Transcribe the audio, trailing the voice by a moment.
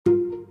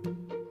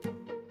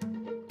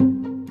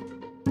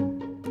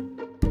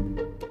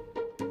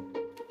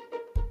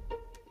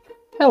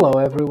Hello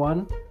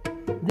everyone,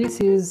 this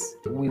is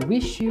We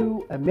Wish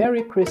You a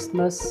Merry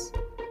Christmas,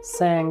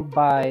 sang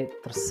by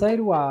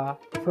Terceiro A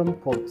from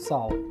Pôr do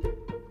Sol.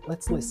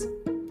 Let's listen.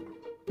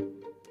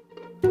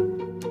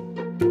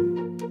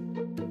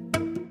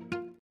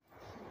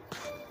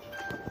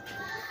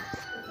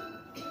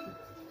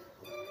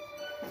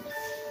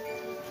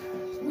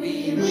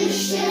 We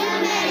wish you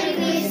a Merry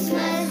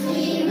Christmas.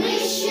 We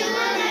wish you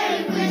a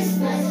Merry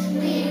Christmas.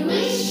 We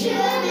wish you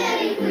a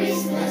Merry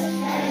Christmas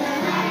and a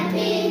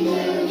Happy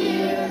New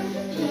Year.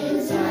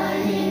 His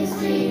tidings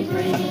we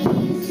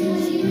bring to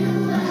you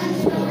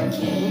and your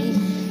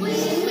King. We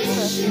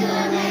wish you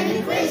a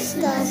Merry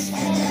Christmas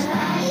and a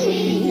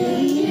Happy New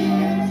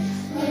Year.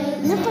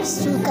 No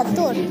passo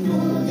 14.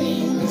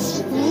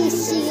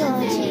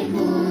 Missione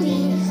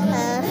pudding,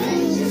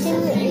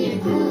 felice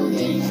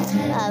pudding.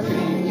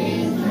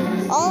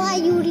 Olá,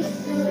 Yuri.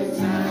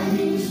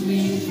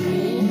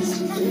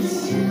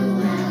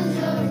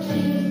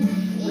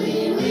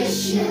 We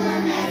wish you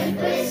a Merry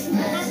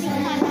Christmas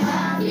and a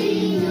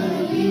Happy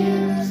New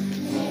Year.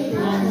 May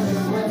God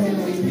show you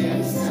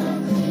against some.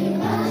 May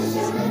God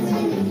show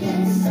you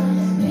against some.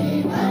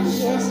 May God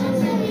show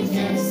you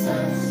against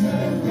some.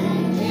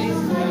 May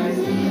God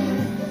show you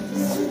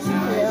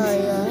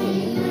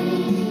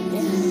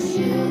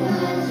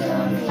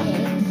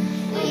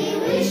We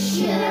wish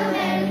you a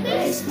Merry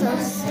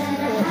Christmas and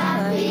a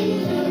Happy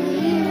New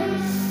Year.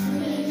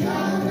 May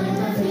God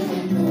love you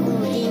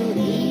pudding,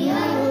 may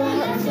God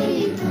love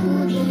you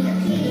pudding,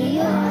 may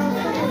God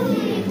love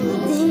you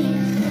pudding.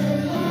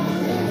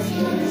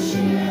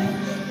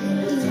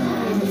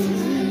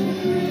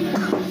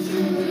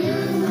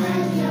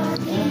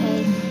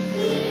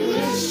 We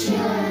wish you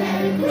a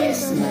Merry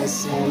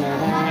Christmas And a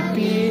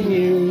Happy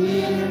New